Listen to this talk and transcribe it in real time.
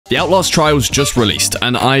The Outlast Trials just released,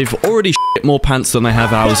 and I've already shit more pants than I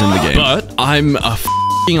have hours in the game. But I'm a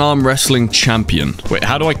f***ing arm wrestling champion. Wait,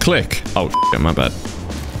 how do I click? Oh, shit, my bad.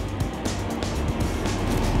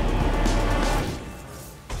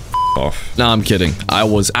 Off. No, I'm kidding. I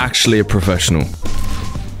was actually a professional.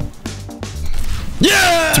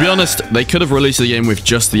 Yeah! To be honest, they could have released the game with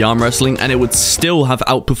just the arm wrestling and it would still have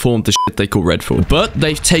outperformed the shit they call Red for. But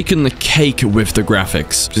they've taken the cake with the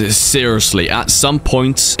graphics. Seriously, at some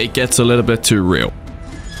points, it gets a little bit too real.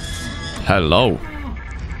 Hello.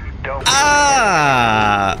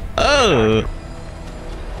 Ah! Oh!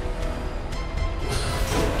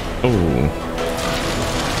 Oh.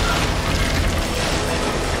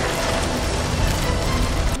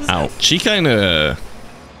 Ow. She kinda...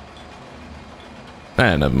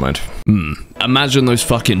 never mind. Imagine those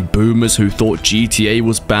fucking boomers who thought GTA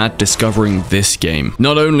was bad discovering this game.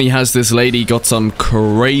 Not only has this lady got some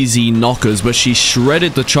crazy knockers, but she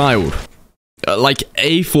shredded the child. Like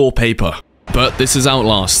A4 paper. But this is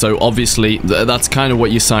Outlast, so obviously that's kind of what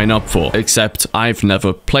you sign up for. Except I've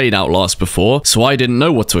never played Outlast before, so I didn't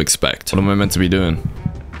know what to expect. What am I meant to be doing?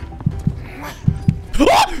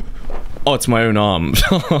 Oh, it's my own arm.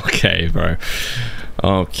 Okay, bro.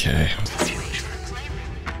 Okay.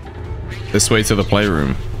 This way to the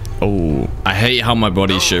playroom. Oh, I hate how my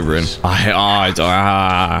body's shivering. Oh,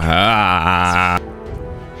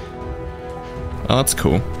 that's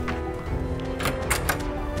cool.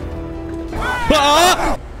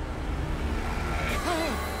 Ah!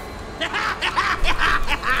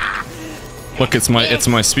 Look, it's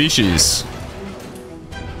my species.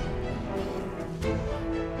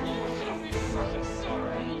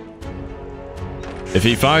 If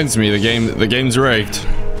he finds me, the game's rigged.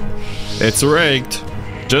 It's rigged.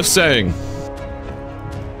 Just saying.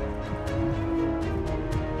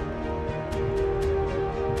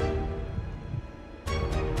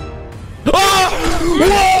 Ah!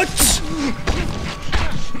 What?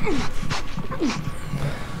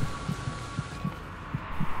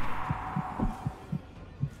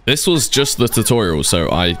 This was just the tutorial,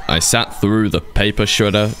 so I sat through the paper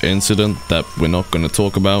shredder incident that we're not going to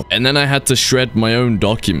talk about, and then I had to shred my own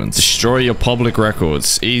documents. Destroy your public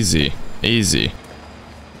records. Easy. Easy.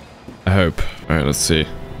 I hope. Alright, let's see.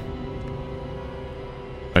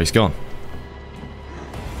 Oh, he's gone.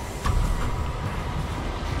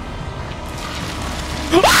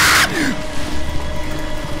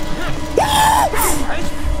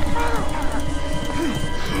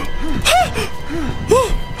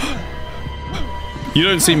 You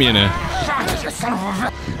don't see me in here.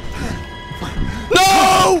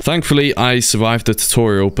 No! Thankfully, I survived the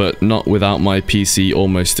tutorial, but not without my PC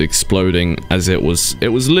almost exploding, as it was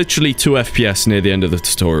literally 2 FPS near the end of the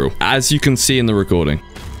tutorial, as you can see in the recording.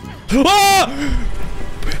 Ah!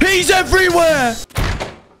 He's everywhere!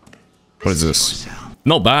 What is this?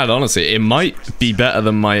 Not bad, honestly. It might be better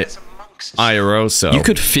than my IRL self. You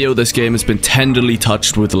could feel this game has been tenderly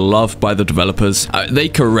touched with love by the developers. They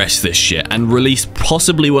caressed this shit and released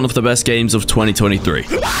possibly one of the best games of 2023.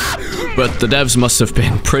 But the devs must have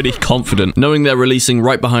been pretty confident, knowing they're releasing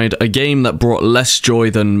right behind a game that brought less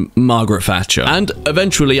joy than Margaret Thatcher. And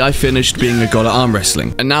eventually I finished being a god at arm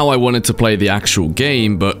wrestling. And now I wanted to play the actual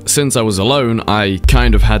game, but since I was alone, I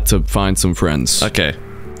kind of had to find some friends. Okay.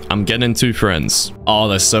 I'm getting 2 friends. Oh,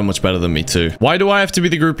 they're so much better than me too. Why do I have to be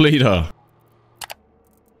the group leader?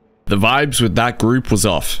 The vibes with that group was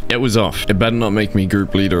off. It was off. It better not make me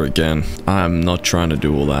group leader again. I'm not trying to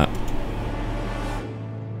do all that.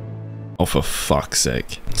 Oh, for fuck's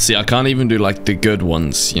sake. See, I can't even do like the good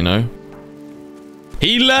ones, you know?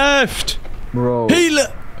 He left! Bro. He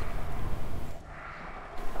left!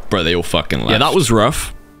 Bro, they all fucking left. Yeah, that was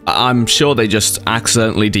rough. I'm sure they just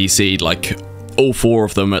accidentally DC'd like all 4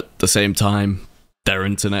 of them at the same time. Their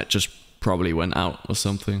internet just probably went out or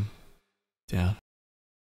something. Yeah.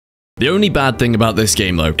 The only bad thing about this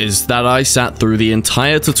game, though, is that I sat through the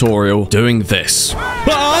entire tutorial doing this.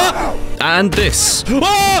 Ah! And this.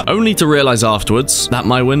 Ah! Only to realize afterwards that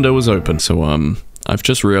my window was open. So, I've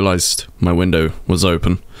just realized my window was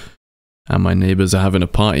open. And my neighbors are having a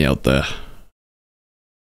party out there.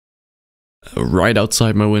 Right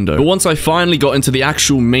outside my window. But once I finally got into the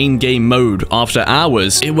actual main game mode after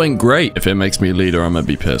hours, it went great. If it makes me a leader, I'm gonna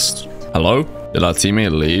be pissed. Hello? Did our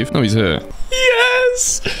teammate leave? No, he's here.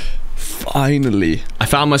 Yes! Finally. I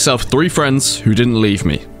found myself 3 friends who didn't leave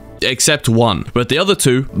me. Except 1. But the other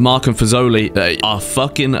 2, Mark and Fazoli, they are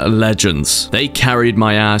fucking legends. They carried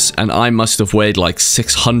my ass, and I must have weighed like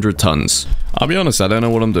 600 tons. I'll be honest, I don't know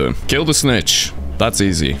what I'm doing. Kill the snitch. That's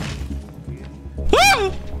easy.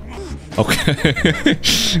 Ah! Okay.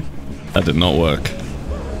 That did not work.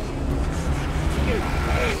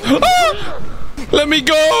 Ah! Let me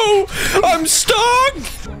go! I'm stuck!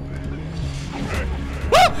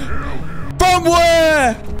 Ah! From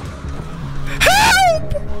where?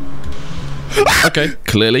 Help! Ah! Okay,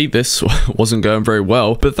 clearly this wasn't going very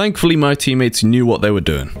well, but thankfully my teammates knew what they were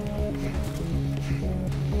doing.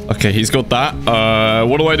 Okay, he's got that.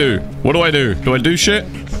 What do I do? What do I do? Do I do shit?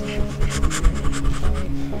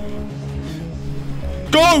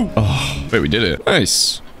 Go! Oh, wait, we did it.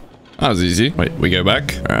 Nice. That was easy. Wait, we go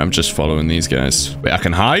back? All right, I'm just following these guys. Wait, I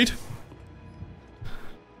can hide?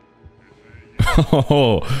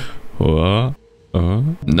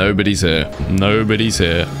 Nobody's here. Nobody's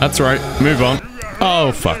here. That's right. Move on.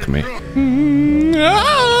 Oh, fuck me.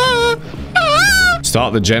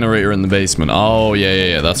 Start the generator in the basement. Oh,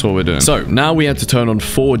 yeah. That's what we're doing. So, now we had to turn on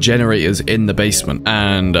 4 generators in the basement.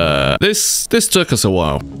 And, this took us a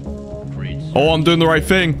while. Oh, I'm doing the right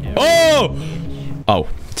thing. Oh! Oh,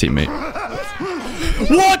 teammate.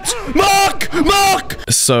 What? Mark!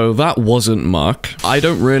 So that wasn't Mark. I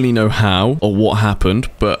don't really know how or what happened,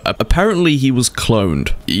 but apparently he was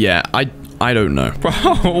cloned. Yeah, I don't know. Bro,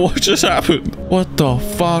 what just happened? What the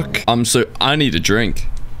fuck? I need a drink.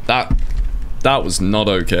 That was not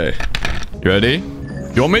okay. You ready?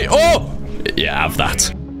 You want me? Oh! Yeah, have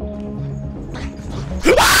that.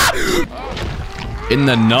 In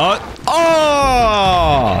the nut?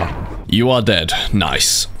 Oh! You are dead.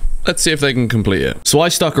 Nice. Let's see if they can complete it. So I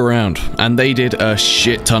stuck around, and they did a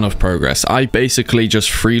shit ton of progress. I basically just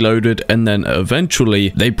freeloaded, and then eventually,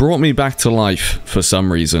 they brought me back to life for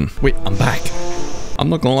some reason. Wait, I'm back. I'm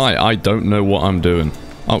not gonna lie, I don't know what I'm doing.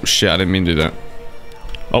 Oh shit, I didn't mean to do that.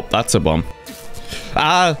 Oh, that's a bomb.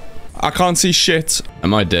 Ah, I can't see shit.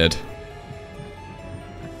 Am I dead?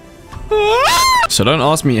 So don't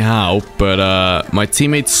ask me how, but my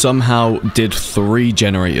teammates somehow did 3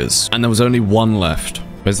 generators, and there was only 1 left.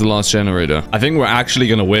 Where's the last generator? I think we're actually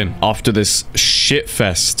gonna win after this shit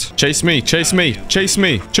fest. Chase me, chase me, chase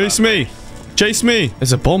me, chase me, chase me.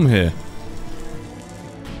 There's a bomb here.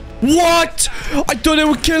 What? I thought it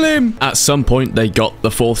would kill him. At some point, they got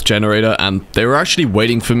the 4th generator, and they were actually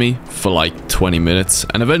waiting for me for like 20 minutes.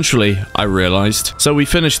 And eventually, I realized. So we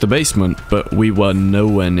finished the basement, but we were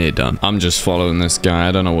nowhere near done. I'm just following this guy.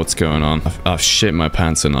 I don't know what's going on. I've shit my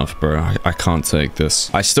pants enough, bro. I can't take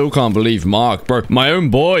this. I still can't believe Mark, bro. My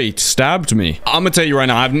own boy stabbed me. I'm gonna tell you right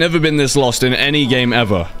now, I've never been this lost in any game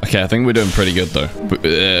ever. Okay, I think we're doing pretty good, though.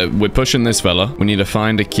 We're pushing this fella. We need to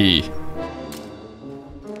find a key.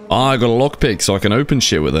 Oh, I got a lockpick so I can open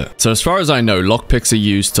shit with it. So as far as I know, lockpicks are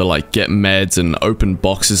used to like get meds and open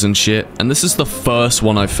boxes and shit. And this is the first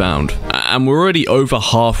one I found. And we're already over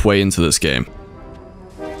halfway into this game.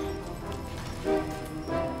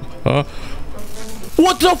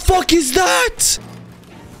 What the fuck is that?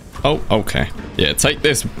 Oh, okay. Yeah, take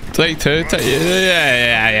this. Take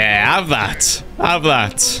yeah, have that. Have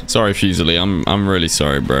that. Sorry, Fusily. I'm really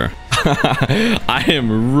sorry, bro. I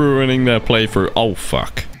am ruining their playthrough. Oh,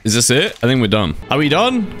 fuck. Is this it? I think we're done. Are we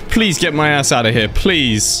done? Please get my ass out of here,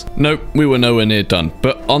 please. Nope, we were nowhere near done.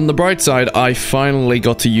 But on the bright side, I finally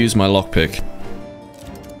got to use my lockpick.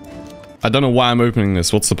 I don't know why I'm opening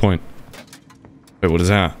this. What's the point? Wait, what is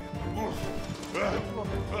that?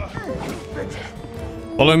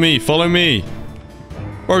 Follow me, follow me.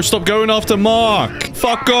 Bro, stop going after Mark.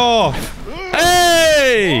 Fuck off.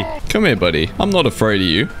 Hey! Come here, buddy. I'm not afraid of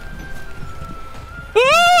you.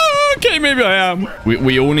 Okay, maybe I am.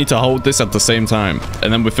 We all need to hold this at the same time.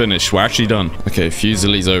 And then we're finished. We're actually done. Okay,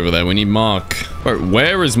 Fusily's over there. We need Mark. Bro,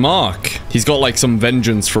 where is Mark? He's got like some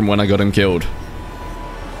vengeance from when I got him killed.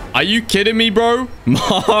 Are you kidding me, bro?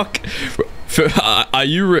 Mark? Are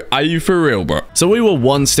you for real, bro? So we were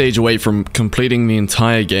 1 stage away from completing the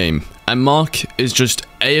entire game. And Mark is just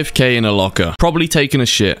AFK in a locker. Probably taking a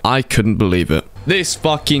shit. I couldn't believe it. This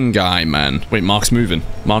fucking guy, man. Wait, Mark's moving.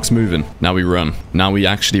 Mark's moving. Now we run. Now we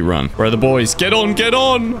actually run. Where are the boys? Get on, get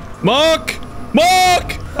on! Mark!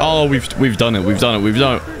 Mark! Oh, we've done it. We've done it. We've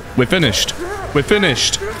done it. We're finished. We're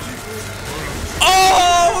finished.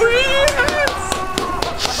 Oh,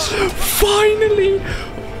 yes! Finally!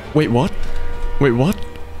 Wait, what? Wait, what?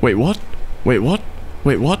 Wait, what? Wait, what?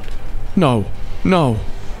 Wait, what? No. No.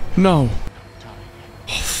 No.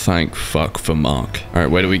 Oh, thank fuck for Mark. All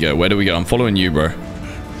right, where do we go? Where do we go? I'm following you, bro.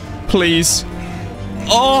 Please.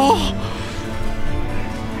 Oh!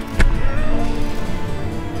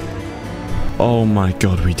 Oh my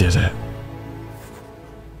god, we did it.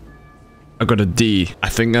 I got a D. I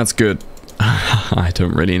think that's good. I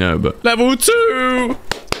don't really know, but... Level 2!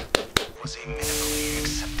 Was a minimally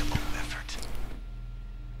acceptable effort.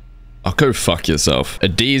 Oh, go fuck yourself. A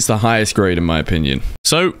D is the highest grade in my opinion.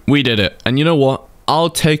 So, we did it. And you know what? I'll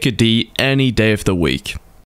take a D any day of the week.